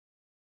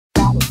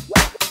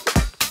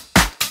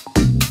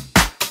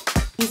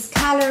These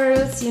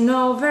colors, you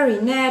know, very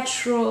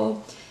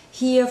natural.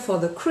 Here for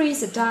the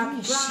crease, a dark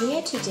brown.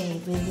 Share today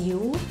with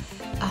you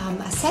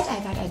a set I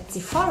got at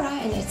Sephora,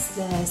 and it's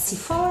the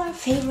Sephora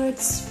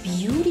Favorites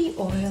Beauty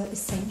Oil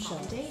Essential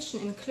Foundation,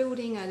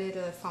 including a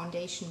little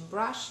foundation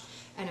brush,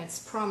 and it's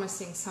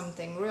promising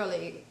something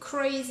really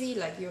crazy,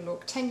 like you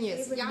look 10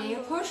 years younger.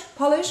 Nail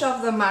polish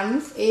of the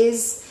month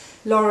is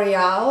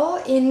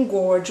L'Oreal in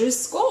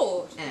Gorgeous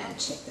Gold. And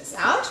check this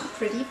out,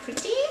 pretty.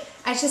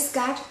 I just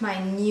got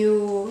my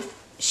new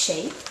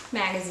Shape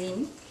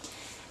magazine.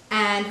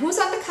 And who's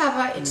on the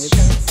cover? It's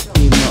Jetzt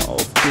gehen wir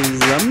auf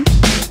Gesamt.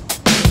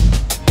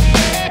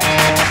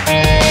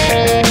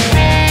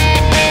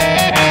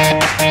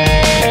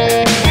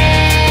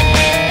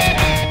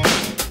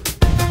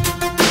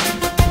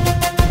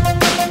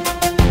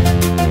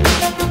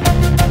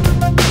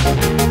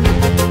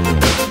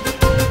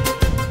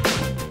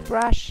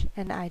 Brush,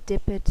 and I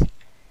dip it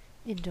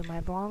into my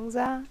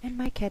bronzer, and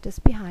my cat is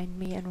behind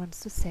me and wants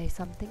to say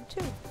something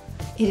too.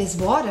 It is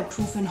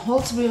waterproof and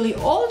holds really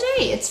all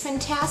day. It's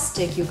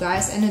fantastic, you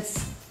guys, and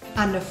it's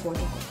under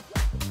 $40.